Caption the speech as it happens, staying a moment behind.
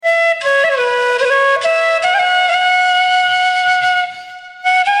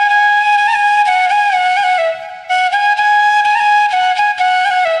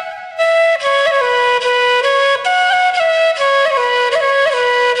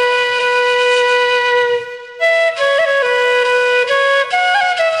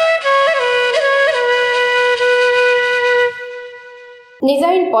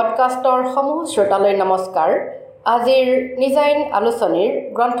নিজাইন পডকাষ্টৰ সমূহ শ্ৰোতালৈ নমস্কাৰ। আজিৰ নিজাইন আলোচনীৰ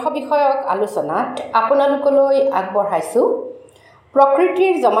গ্ৰন্থ বিষয়ক আলোচনাত আপোনালোকলৈ আগবঢ়াইছোঁ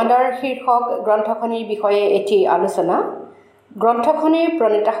প্ৰকৃতিৰ জমাদাৰ শীৰ্ষক গ্ৰন্থখনিৰ বিষয়ে এটি আলোচনা। গ্ৰন্থখনিৰ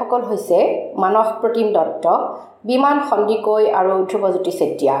প্ৰণেতাসকল হৈছে মানস প্ৰতিম দত্ত, বিমান সন্দিকৈ আৰু ধ্ৰুৱজ্যোতি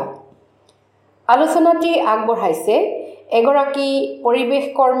চেতিয়া। আলোচনাটি আগবঢ়াইছে এগৰাকী পৰিৱেশ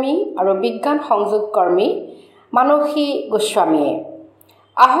কৰ্মী আৰু বিজ্ঞান সংযোগ কৰ্মী মানসী গোস্বামীয়ে।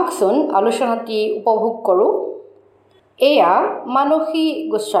 আহকচোন আলোচনাটি উপভোগ কৰোঁ। এয়া মানসী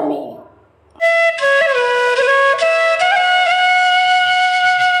গোস্বামী।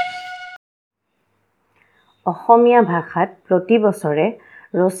 অসমীয়া ভাষাত প্ৰতি বছৰে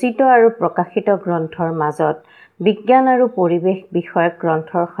ৰচিত আৰু প্ৰকাশিত গ্ৰন্থৰ মাজত বিজ্ঞান আৰু পৰিৱেশ বিষয়ক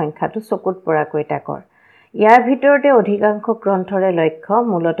গ্ৰন্থৰ সংখ্যাটো চকুত পৰাকৈ তাকৰ। ইয়াৰ ভিতৰতে অধিকাংশ গ্ৰন্থৰে লক্ষ্য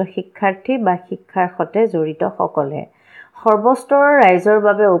মূলতঃ শিক্ষাৰ্থী বা শিক্ষাৰ সৈতে জড়িত সকলে সৰ্বস্তৰৰ ৰাইজৰ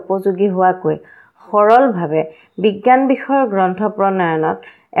বাবে উপযোগী হোৱাকৈ সৰলভাৱে বিজ্ঞান বিষয়ৰ গ্ৰন্থ প্ৰণয়নত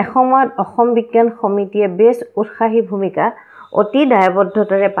এসময়ত অসম বিজ্ঞান সমিতিয়ে বেছ উৎসাহী ভূমিকা অতি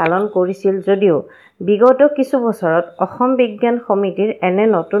দায়বদ্ধতাৰে পালন কৰিছিল যদিও বিগত কিছু বছৰত অসম বিজ্ঞান সমিতিৰ এনে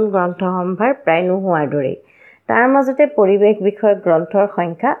নতুন গ্ৰন্থ সম্ভাৰ প্ৰায় নোহোৱাৰ দৰেই। তাৰ মাজতে পৰিৱেশ বিষয়ক গ্ৰন্থৰ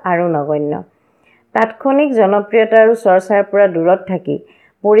সংখ্যা আৰু নগণ্য। তাৎক্ষণিক জনপ্ৰিয়তা আৰু চৰ্চাৰ পৰা দূৰত থাকি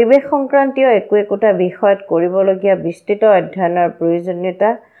পৰিৱেশ সংক্ৰান্তীয় একোটা বিষয়ত কৰিবলগীয়া বিস্তৃত অধ্যয়নৰ প্ৰয়োজনীয়তা,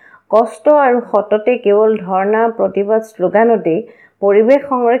 কষ্ট আৰু সততে কেৱল ধৰ্ণা প্ৰতিবাদ শ্লোগানতেই পৰিৱেশ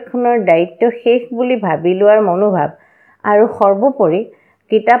সংৰক্ষণৰ দায়িত্ব শেষ বুলি ভাবি লোৱাৰ মনোভাৱ আৰু সৰ্বোপৰি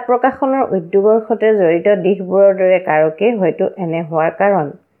কিতাপ প্ৰকাশনৰ উদ্যোগৰ সৈতে জড়িত দিশবোৰৰ দৰে কাৰকেই হয়তো এনে হোৱাৰ কাৰণ।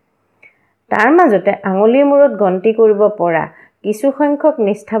 তাৰ মাজতে আঙুলিৰ মূৰত গন্তি কৰিব পৰা কিছুসংখ্যক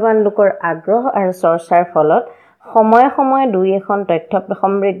নিষ্ঠাবান লোকৰ আগ্ৰহ আৰু চৰ্চাৰ ফলত সময়ে সময়ে দুই এখন তথ্য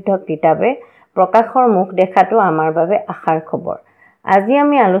সমৃদ্ধ কিতাপে প্ৰকাশৰ মুখ দেখাটো আমাৰ বাবে আশাৰ খবৰ। আজি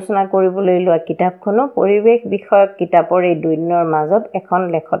আমি আলোচনা কৰিবলৈ লোৱা কিতাপখনো পৰিৱেশ বিষয়ক কিতাপৰ এই দৈন্যৰ মাজত এখন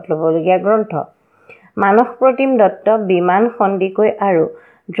লেখত ল'বলগীয়া গ্ৰন্থ। মানস প্ৰতিম দত্ত, বিমান সন্দিকৈ আৰু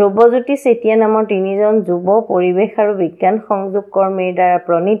ধ্ৰুৱজ্যোতি চেতিয়া নামৰ তিনিজন যুৱ পৰিৱেশ আৰু বিজ্ঞান সংযোগ কৰ্মীৰ দ্বাৰা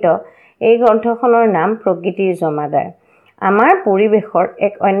প্ৰণীত এই গ্ৰন্থখনৰ নাম প্ৰকৃতিৰ জমাদাৰ। আমাৰ পৰিৱেশৰ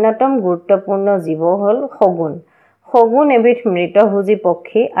এক অন্যতম গুৰুত্বপূৰ্ণ জীৱ হ'ল শগুন। শগুন এবিধ মৃতভোজী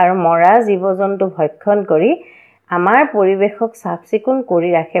পক্ষী আৰু মৰা জীৱ জন্তু ভক্ষণ কৰি আমাৰ পৰিৱেশক চাফ চিকুণ কৰি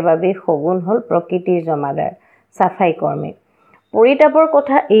ৰাখে বাবেই শগুন হ'ল প্ৰকৃতিৰ জমাদাৰ, চাফাই কৰ্মী। পৰিতাপৰ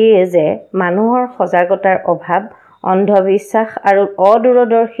কথা এইয়ে যে মানুহৰ সজাগতাৰ অভাৱ, অন্ধবিশ্বাস আৰু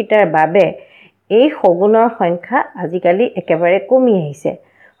অদূৰদৰ্শিতাৰ বাবে এই শগুনৰ সংখ্যা আজিকালি একেবাৰে কমি আহিছে।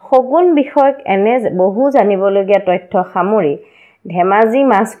 শগুন বিষয়ক এনে বহু জানিবলগীয়া তথ্য সামৰি ধেমাজি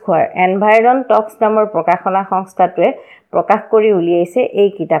মাছখোৱাৰ এনভাইৰন টক্স নামৰ প্ৰকাশনা সংস্থাটোৱে প্ৰকাশ কৰি উলিয়াইছে এই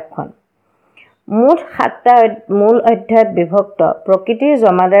কিতাপখন। মুঠ 7টা মূল অধ্যায়ত বিভক্ত প্ৰকৃতিৰ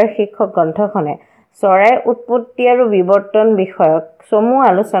জমাদাৰ শীৰ্ষক গ্ৰন্থখনে চৰাই উৎপত্তি আৰু বিৱৰ্তন বিষয়ক চমু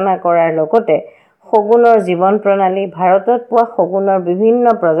আলোচনা কৰাৰ লগতে শগুনৰ জীৱন প্ৰণালী, ভাৰতত পোৱা শগুনৰ বিভিন্ন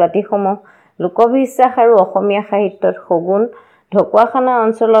প্ৰজাতিসমূহ, লোকবিশ্বাস আৰু অসমীয়া সাহিত্যত শগুন, ঢকুৱাখানা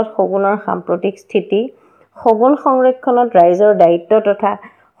অঞ্চলত শগুনৰ সাম্প্ৰতিক স্থিতি, শগুন সংৰক্ষণত ৰাইজৰ দায়িত্ব তথা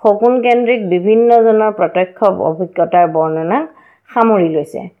শগুনকেন্দ্ৰিক বিভিন্নজনৰ প্ৰত্যক্ষ অভিজ্ঞতাৰ বৰ্ণনা সামৰি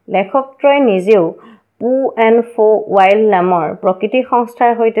লৈছে। লেখকত্ৰয় নিজেও পু এণ্ড ফো ৱাইল্ড নামৰ প্ৰকৃতি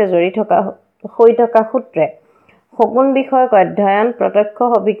সংস্থাৰ সৈতে জড়িত হৈ থকা সূত্ৰে শগুন বিষয়ক অধ্যয়ন, প্ৰত্যক্ষ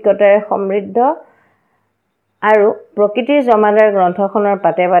অভিজ্ঞতাৰে সমৃদ্ধ আৰু প্ৰকৃতিৰ জমাদাৰ গ্ৰন্থখনৰ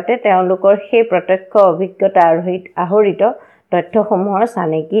পাতে পাতে তেওঁলোকৰ সেই প্ৰত্যক্ষ অভিজ্ঞতা আহৰিত তথ্যসমূহৰ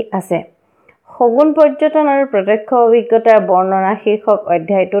চানেকি আছে। শগুন পৰ্যটন আৰু প্ৰত্যক্ষ অভিজ্ঞতাৰ বৰ্ণনা শীৰ্ষক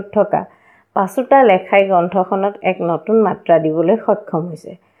অধ্যায়টোত থকা 5টা লেখাই গ্ৰন্থখনত এক নতুন মাত্ৰা দিবলৈ সক্ষম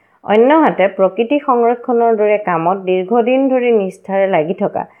হৈছে। অন্যহাতে প্ৰকৃতি সংৰক্ষণৰ দৰে কামত দীৰ্ঘদিন ধৰি নিষ্ঠাৰে লাগি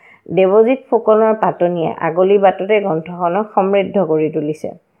থকা দেৱজিৎ ফুকনৰ পাতনিয়ে আগলি বাটতে গ্ৰন্থখনক সমৃদ্ধ কৰি তুলিছে।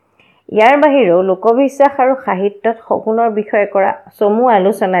 ইয়াৰ বাহিৰেও লোকবিশ্বাস আৰু সাহিত্যত শগুনৰ বিষয়ে কৰা চমু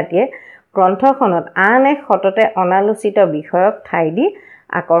আলোচনাটিয়ে গ্ৰন্থখনত আন এক সততে অনালোচিত বিষয়ক ঠাই দি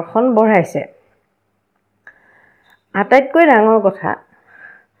আকৰ্ষণ বঢ়াইছে। আটাইতকৈ ডাঙৰ কথা,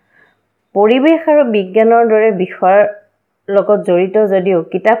 পৰিৱেশ আৰু বিজ্ঞানৰ দৰে বিষয়ৰ লগত জড়িত যদিও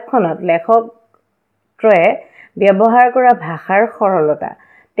কিতাপখনত লেখকত্ৰয়ে ব্যৱহাৰ কৰা ভাষাৰ সৰলতা,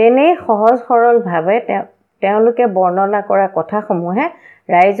 তেনেই সহজ সৰলভাৱে তেওঁলোকে বৰ্ণনা কৰা কথাসমূহে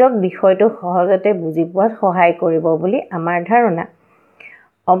ৰাইজক বিষয়টো সহজতে বুজি পোৱাত সহায় কৰিব বুলি আমাৰ ধাৰণা।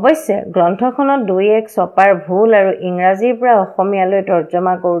 অৱশ্যে গ্ৰন্থখনত 2-1 ছপাৰ ভুল আৰু ইংৰাজীৰ পৰা অসমীয়ালৈ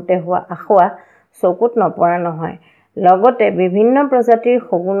তৰ্জমা কৰোঁতে হোৱা আসোঁৱাহ চকুত নপৰা নহয়। লগতে বিভিন্ন প্ৰজাতিৰ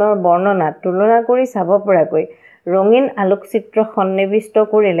শগুনৰ বৰ্ণনা তুলনা কৰি চাব পৰাকৈ ৰঙীন আলোকচিত্ৰ সন্নিৱিষ্ট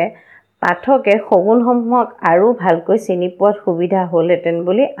কৰিলে পাঠকে শগুনসমূহক আৰু ভালকৈ চিনি পোৱাত সুবিধা হ'লহেঁতেন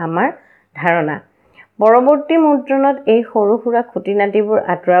বুলি আমাৰ ধাৰণা। পৰৱৰ্তী মুদ্ৰণত এই সৰু সুৰা খুটি নাটিবোৰ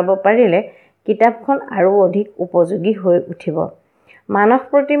আঁতৰাব পাৰিলে কিতাপখন আৰু অধিক উপযোগী হৈ উঠিব। মানস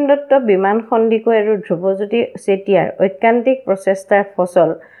প্ৰতিম দত্ত, বিমান সন্দিকৈ আৰু ধ্ৰুৱজ্যোতি চেতিয়াৰ ঐকান্তিক প্ৰচেষ্টাৰ ফচল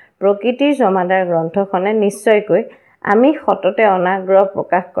প্ৰকৃতিৰ জমাদাৰ গ্ৰন্থখনে নিশ্চয়কৈ আমি সততে অনাগ্ৰহ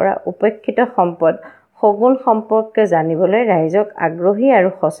প্ৰকাশ কৰা উপেক্ষিত সম্পদ শগুন সম্পৰ্কে জানিবলৈ ৰাইজক আগ্ৰহী আৰু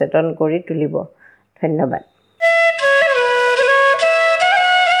সচেতন কৰি তুলিব। ধন্যবাদ।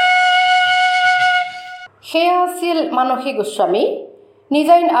 সেয়া আছিল মানসী গোস্বামী।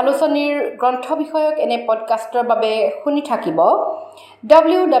 নিজাইন আলোচনীৰ গ্ৰন্থ বিষয়ক এনে পডকাষ্টৰ বাবে শুনি থাকিব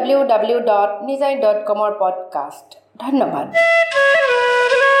www.nijain.com পডকাষ্ট। ধন্যবাদ।